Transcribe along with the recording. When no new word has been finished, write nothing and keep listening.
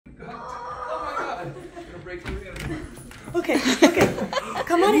Okay, okay.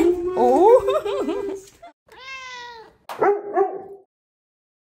 Come on in. Oh.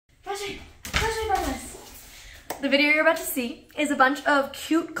 The video you're about to see is a bunch of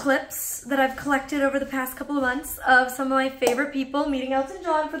cute clips that I've collected over the past couple of months of some of my favorite people meeting Elton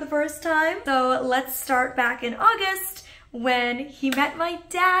John for the first time. So let's start back in August when he met my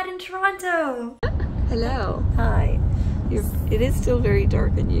dad in Toronto. Hello. Hi. It is still very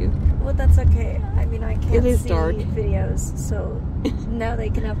dark in you. Well, that's okay. I mean, I can't see dark. videos, so now they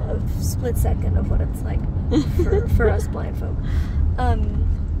can have a split second of what it's like for us blind folk.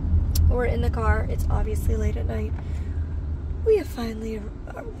 We're in the car. It's obviously late at night. We have finally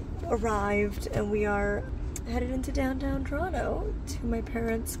arrived, and we are headed into downtown Toronto to my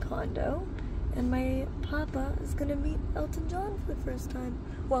parents' condo. And my papa is gonna meet Elton John for the first time.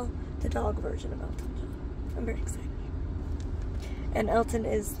 Well, the dog version of Elton John. I'm very excited. And Elton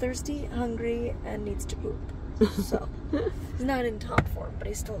is thirsty, hungry, and needs to poop. So, he's not in top form, but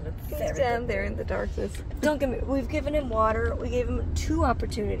he's still in a very He's down there in the darkness. Don't get me, we've given him water. We gave him 2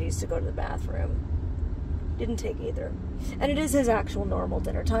 opportunities to go to the bathroom. Didn't take either. And it is his actual normal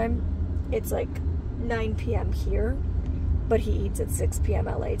dinner time. It's like 9 p.m. here, but he eats at 6 p.m.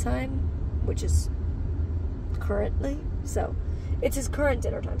 LA time, which is currently. So, it's his current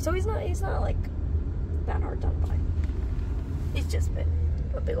dinner time. So he's not like that hard done by. It's just been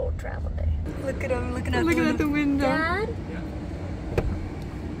a big old travel day. Look at him looking out the window. Dad?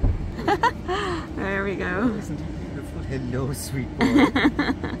 There we go. Isn't he beautiful? Hello, sweet boy.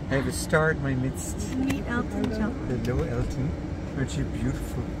 I have a star in my midst. Meet Elton John. Hello, Elton. Aren't you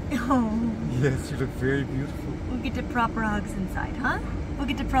beautiful? Oh. Yes, you look very beautiful. We'll get to proper hugs inside, huh? We'll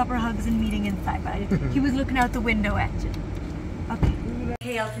get to proper hugs and meeting inside, but he was looking out the window at you. Okay.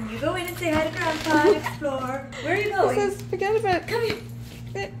 Hey, Elton, you go in and say hi to Grandpa and explore. Where are you going? This is, forget about. Come here.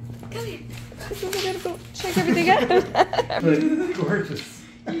 Come here. This is, I gotta go check everything out. Gorgeous.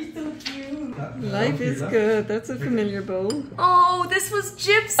 You're so cute. Life is good. That's a familiar bowl. Oh, this was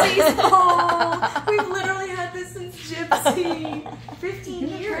Gypsy's bowl. We've literally had this since Gypsy. 15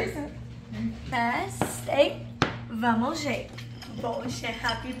 years. Stay. Vamos, Bon,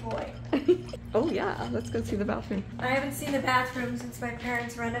 happy boy. Oh yeah, let's go see the bathroom. I haven't seen the bathroom since my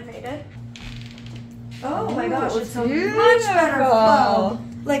parents renovated. Oh my gosh, it's a much better flow.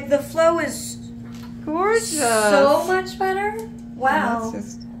 Like the flow is gorgeous. So much better. Wow.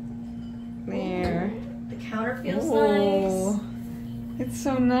 It's just there. The counter feels nice. It's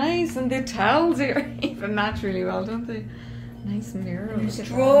so nice, and the towels here even match really well, don't they? Nice mirror. There's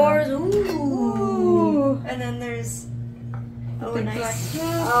drawers. Ooh. And then there's nice.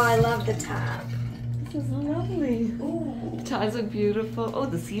 Oh, I love the tab. This is lovely. Ooh. The tiles are beautiful. Oh,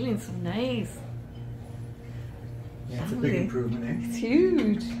 the ceiling's so nice. Yeah, it's a big improvement, eh? It's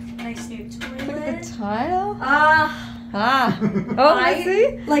huge. Nice new toilet. Look at the tile. Oh, I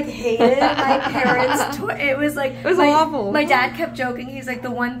see. Like hated my parents' toilet. It was like it was awful. My dad kept joking. He's like, the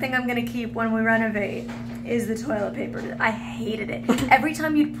one thing I'm gonna keep when we renovate is the toilet paper. I hated it. Every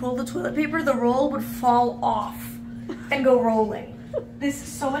time you'd pull the toilet paper, the roll would fall off and go rolling. This is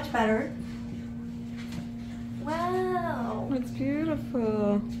so much better. Wow. It's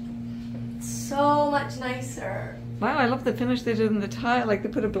beautiful. So much nicer. Wow, I love the finish they did in the tile. Like they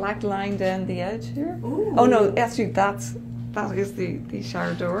put a black line down the edge here. Ooh. Oh no, actually that is the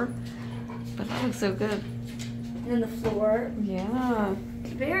shower door. But that looks so good. And then the floor. Yeah.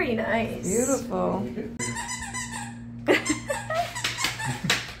 Very nice. Beautiful.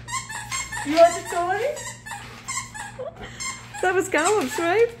 You want the toy? That was scallops,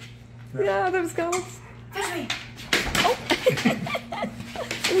 right? Yeah, that was scallops. Touch me. Oh.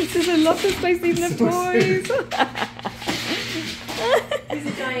 He says, I love this place, even have toys. He's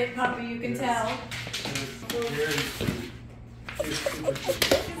a giant puppy, you can tell.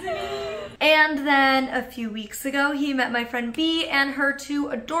 And then a few weeks ago, he met my friend Bee and her 2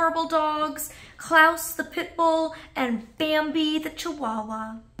 adorable dogs, Klaus the pit bull and Bambi the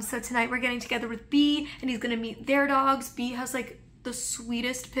chihuahua. So tonight we're getting together with Bee and he's gonna meet their dogs. Bee has like the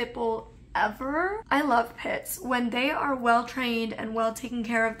sweetest pit bull ever. I love pits. When they are well trained and well taken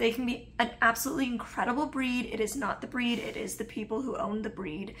care of, they can be an absolutely incredible breed. It is not the breed, it is the people who own the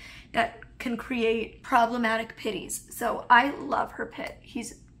breed that can create problematic pitties. So I love her pit.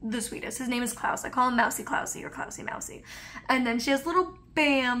 He's the sweetest. His name is Klaus. I call him Mousy Klausy or Klausy Mousy. And then she has little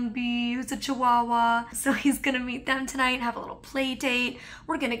Bambi, who's a Chihuahua. So he's gonna meet them tonight and have a little play date.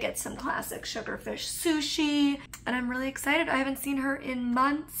 We're gonna get some classic sugarfish sushi. And I'm really excited. I haven't seen her in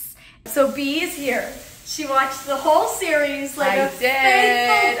months. So B is here. She watched the whole series like a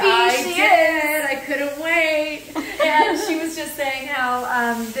faithful bee she is. I couldn't wait. And she was just saying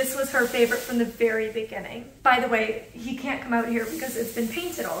how this was her favorite from the very beginning. By the way, he can't come out here because it's been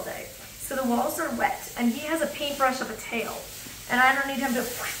painted all day. So the walls are wet, and he has a paintbrush of a tail. And I don't need him to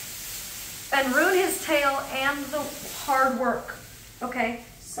and ruin his tail and the hard work. Okay,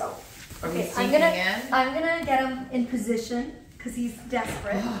 so okay, I'm gonna get him in position because he's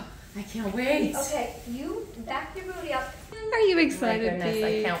desperate. I can't wait. Okay, you back your booty up. Are you excited, Oh my goodness,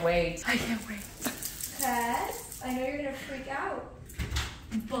 Bee? I can't wait. I can't wait. Cause I know you're gonna freak out.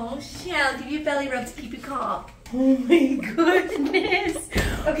 Bombshell, give your belly rub to keep you calm. Oh my goodness.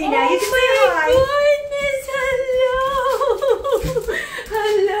 Okay, now you can say hi. Goodness, hello.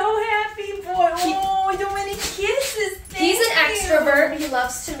 Hello, happy boy. Oh, so many kisses. He's an extrovert. He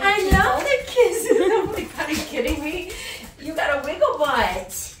loves to meet I people. love the kisses. Oh my God, are you kidding me? You got a wiggle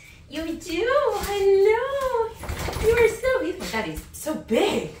butt. You do. Hello. You are so. Oh my God, he's so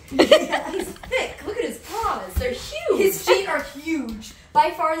big. He's thick. Look at his paws. They're huge. His feet are huge.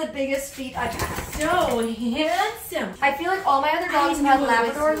 By far the biggest feet I've had. So handsome. I feel like all my other dogs have had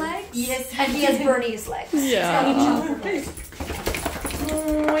Labrador legs. Yes. And he has Bernese legs. Yeah.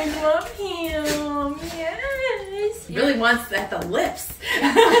 Oh, I love him. Yes. He really wants that, the lips.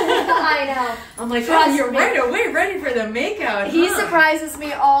 I know. I'm like, Trust oh, you're me. right away ready for the makeout. He huh? surprises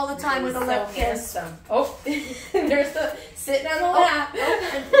me all the time with a He's lip so kiss. handsome. Oh, there's the sitting on the lap.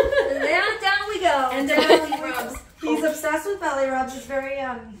 And down we go. And down belly he rubs. goes. He's obsessed with belly rubs. It's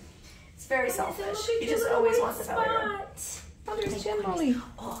very selfish. He just always wants a belly rub. Oh, there's Jen Molly.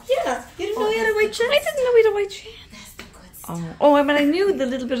 Oh yeah, you didn't know he had a white chin. I didn't know we had a white chin. That's the good stuff. Oh, I mean, I knew the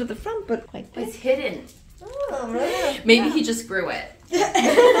little bit at the front, but quite It's hidden. Oh, really? Maybe he just grew it.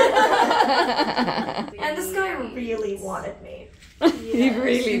 And this guy really wanted me. He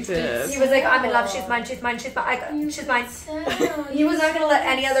really did. He was like, I'm in love, she's mine, she's mine, she's mine, she's mine. He was not gonna let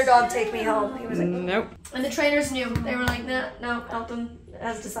any other dog take me home. He was like, Nope. And the trainers knew. They were like, no, Elton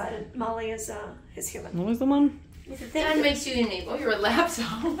has decided. Molly is his human. What was the one? That makes you enable your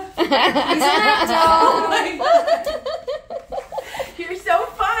laptop. He's a lapdog. Oh my God. You're so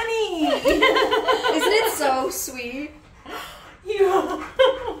funny. Isn't it so sweet?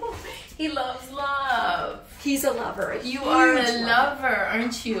 He loves love. He's a lover. You are a lover,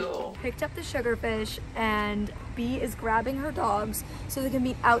 aren't you? Picked up the sugarfish, and B is grabbing her dogs so they can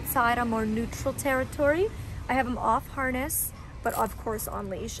be outside on more neutral territory. I have him off harness, but of course on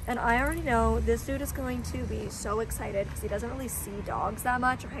leash. And I already know this dude is going to be so excited because he doesn't really see dogs that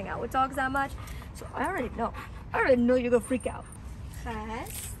much or hang out with dogs that much. So I already know you're gonna freak out.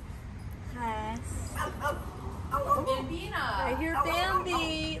 Hess. Bambina. I hear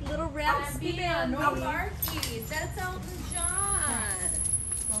Bambi, little raspy Bambi. No barkies. That's Elton John.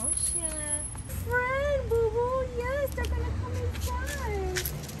 Oh shit. Friend, boo-boo, yes, they're gonna come inside.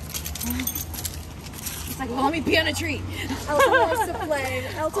 He's like, well, let me pee on a tree. Elton wants to play.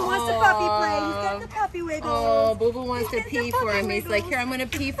 Elton wants to puppy play. He's got the puppy wiggles. Oh, Boo Boo wants to He's pee got the for him. puppy He's like, wiggles. here, I'm gonna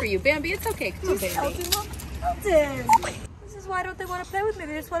pee for you. Bambi, it's okay. Come on, baby. Elton, look. Elton. This is why don't they want to play with me?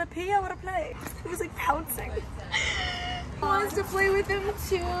 They just want to pee. I want to play. He was like pouncing. He wants to play with him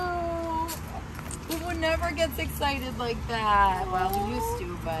too. Boo Boo never gets excited like that. Well, he used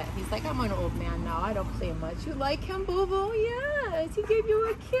to, but he's like, I'm an old man now. I don't play much. You like him, Boo Boo? Yes. He gave you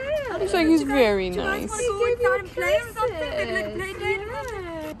a kiss. He's like, he's very Do you guys nice. want to go inside and play or something? Maybe like a play date or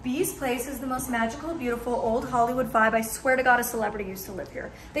something? Bee's place is the most magical, beautiful, old Hollywood vibe. I swear to God, a celebrity used to live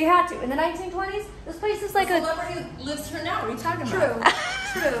here. They had to. In the 1920s, this place is like a... Celebrity lives here now. What are you talking about?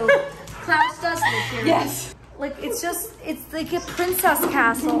 True. Klaus does live here. Yes. Like, it's like a princess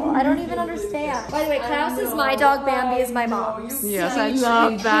castle. I don't even understand. By the way, Klaus is my dog, Bambi is my mom's. Yes, I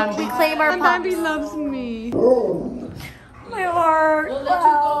love Bambi. We claim our And pups. Bambi loves me. My heart. We'll let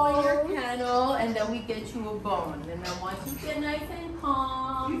you go in your kennel, and then we get you a bone. And then once you get nice and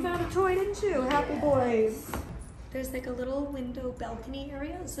calm. You found a toy, didn't you? Happy boys. There's like a little window balcony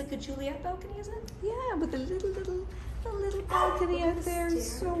area. It's like a Juliet balcony, is it? Yeah, with a little balcony out there.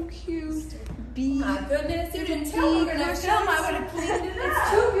 So cute. Bee. My goodness, you didn't tell me we're gonna film. I would have cleaned it It's up.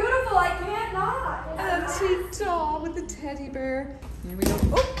 too beautiful. I can't not. Auntie doll with the teddy bear. Here we go.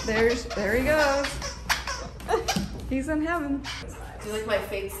 Oh, there he goes. He's in heaven. Do you like my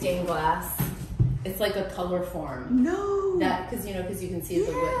fake stained glass? It's like a color form. No. Because you can see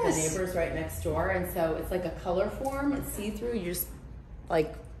the neighbors right next door, and so it's like a color form. It's see through. You just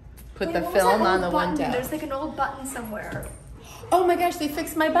like put the Wait, what was film that on old the button? window. There's like an old button somewhere. Oh my gosh, they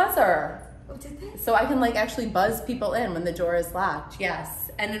fixed my buzzer. Oh, did they? So I can like actually buzz people in when the door is locked. Yes.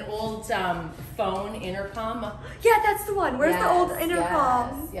 And an old phone intercom. Yeah, that's the one. Where's the old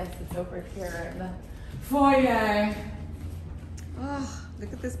intercom? Yes, it's over here in the foyer. Oh,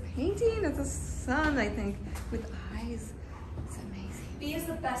 look at this painting. It's a sun, I think, with eyes. It's amazing. B is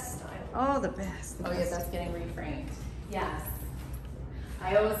the best style. Oh, the best. Oh yeah, that's getting reframed. Yes.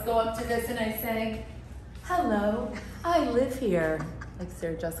 I always go up to this and I say, hello, I live here. Like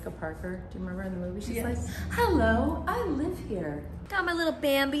Sarah Jessica Parker. Do you remember in the movie? She's like, hello, I live here. Got my little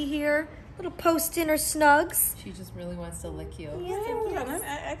Bambi here. Little post-dinner snugs. She just really wants to lick you.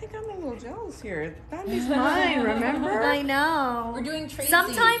 I think I'm a little jealous here. Bambi's mine, remember? I know. We're doing Tracy.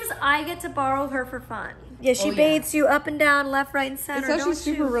 Sometimes I get to borrow her for fun. Yeah, she Oh, yeah. bathes you up and down, left, right, and center. It's actually don't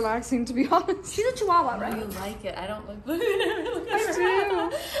super you? relaxing, to be honest. She's a Chihuahua, Oh, right? you like it. I don't look. Look I at do. her.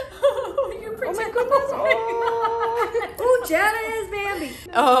 Oh, you're Oh my goodness. Oh. Ooh, Jenna is Bambi.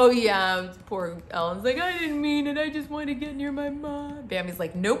 Oh yeah, poor Ellen's like, I didn't mean it. I just want to get near my mom. Bambi's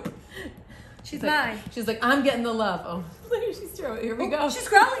like, nope. She's like, mine. She's like, I'm getting the love. Oh, look at she's throwing. Here we go. She's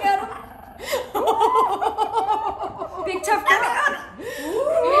growling at him. Big tough girl.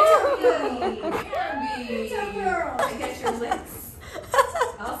 Bambi. Tough girl. I get your licks.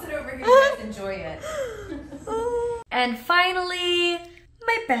 I'll sit over here. You guys enjoy it. And finally,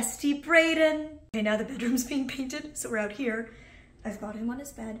 my bestie Brayden. Okay, now the bedroom's being painted, so we're out here. I've got him on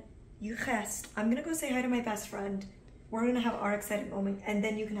his bed. You rest. I'm gonna go say hi to my best friend. We're gonna have our excited moment, and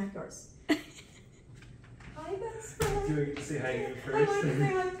then you can have yours. Hi, best friend. Do I get to say hi to you I first? want to say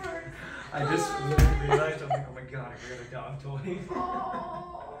hi first. I just realized, I'm like, oh my god, I forgot a dog toy.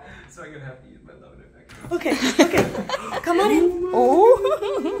 So I'm gonna have to use my love effect. Okay. Come on in.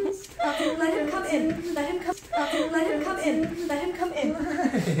 Oh. Let him come in. Let him come. Let him come in. Let him come in.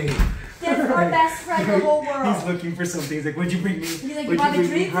 Hey. Yes, our best friend in the whole world. He's looking for something. He's like, what'd you bring me? He's like, What'd you want a bring me?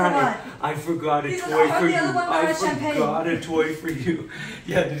 drink or Hi. what? I forgot a He's like, toy oh, for the you. other one I brought champagne. forgot a toy for you.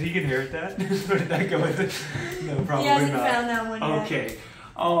 Yeah, did he inherit that? Or did that go with it? No, probably He hasn't not. found that one yet. Okay.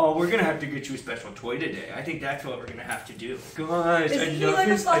 Oh, we're gonna have to get you a special toy today. I think that's what we're gonna have to do. Gosh, Isn't I he love like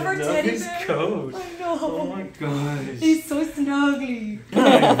a his, fluffer I love teddy his bear? coat. I know. Oh my gosh. He's so snuggly.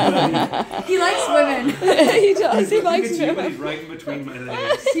 Hi, He likes women. He does. He He's likes looking at you, but women. he's right in between my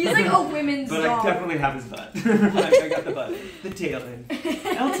legs. He's like a women's But dog. I definitely have his butt. I got the butt. The tail end.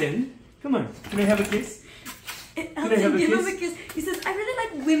 Elton, come on. Can I have a kiss? Elton, have a give him kiss? a kiss. He says, I really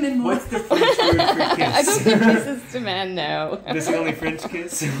like women more. What's the French word for kiss? I don't think kisses demand no. This is only French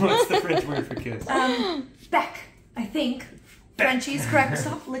kiss? What's the French word for kiss? Beck, I think. Frenchie's correct.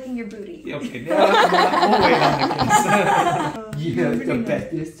 Stop licking your booty. Okay, now we'll wait on the kiss. Yeah, really the nice.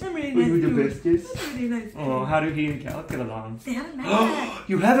 bestest. I'm really Were you nice the dude. bestest? That's really nice. Oh, how do he and Cal get along? They haven't met yet.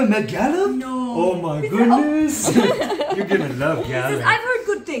 You haven't met Gallup? No. Oh my goodness. You're gonna love He says, Gallup. I've heard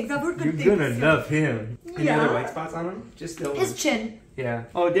good things. I've heard good You're things. gonna love him. Any Yeah. other white spots on him? Just the His chin. Yeah.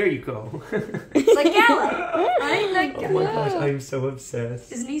 Oh, there you go. Like Gala. Right? Like Oh my gosh, I'm so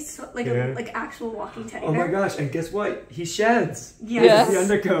obsessed. Isn't he so, like Yeah. a like actual walking teddy Oh bear? my gosh, and guess what? He sheds. Yes. The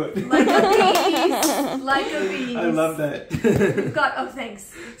undercoat. Like a beast. Like a beast. I love that. You've got, oh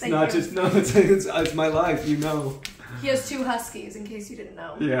thanks. It's Thank not you. just, no, it's my life, you know. He has 2 huskies, in case you didn't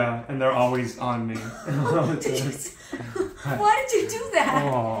know. Yeah, and they're always on me. Did you, why did you do that?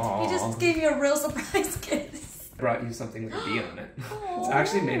 Aww. He just gave me a real surprise kiss. I brought you something with a bee on it. It's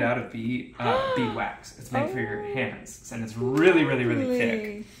actually made out of bee wax. It's made for your hands, and it's really, really, really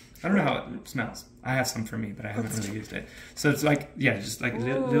thick. I don't know how it smells. I have some for me, but I haven't really used it. So it's like, yeah, just like a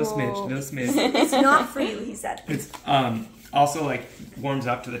little smidge, little smidge. It's not for you, he said. It's also like warms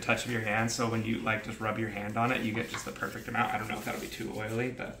up to the touch of your hand, so when you like just rub your hand on it, you get just the perfect amount. I don't know if that'll be too oily,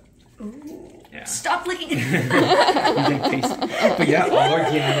 but yeah. Stop licking it. But yeah, all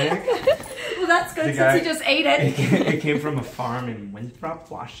organic. Well, that's good The since guy- he just ate it. It came from a farm in Winthrop,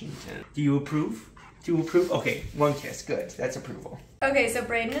 Washington. Do you approve? Do you approve? Okay, one kiss. Good. That's approval. Okay, so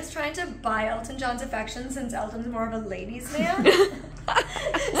Brayden is trying to buy Elton John's affection since Elton's more of a ladies' man.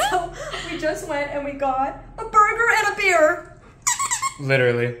 So we just went and we got a burger and a beer.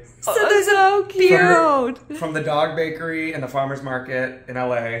 Literally. So there's a beer. From the dog bakery and the farmer's market in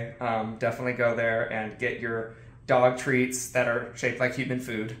LA. Definitely go there and get your dog treats that are shaped like human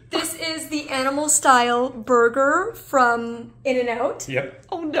food. This is the animal style burger from In-N-Out. Yep.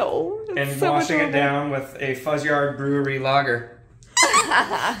 Oh no. And washing it down with a Fuzz Yard Brewery lager.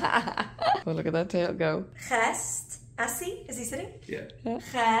 Oh, look at that tail go. Rest. Assis? Is he sitting? Yeah.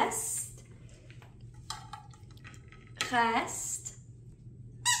 Rest. Rest.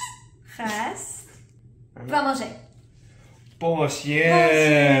 Rest. Va manger. Boss,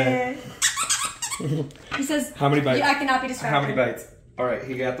 yeah. He says, how many bites? Yeah, I cannot be distracted. How many bites? All right,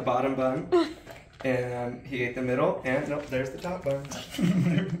 he got the bottom bun, and he ate the middle, and nope, there's the top bun.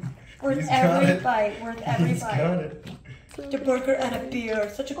 Worth every bite. Worth every bite. The burger and a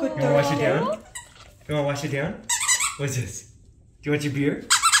beer. Such a good You want to wash it down? You want to wash it down? What's this? Do you want your beer?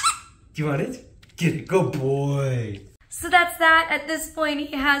 Do you want it? Get it. Go boy. So that's that. At this point,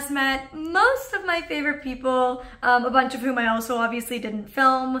 he has met most of my favorite people, a bunch of whom I also obviously didn't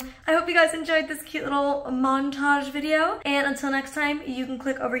film. I hope you guys enjoyed this cute little montage video. And until next time, you can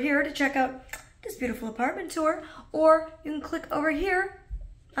click over here to check out this beautiful apartment tour, or you can click over here,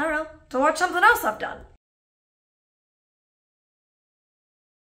 I don't know, to watch something else I've done.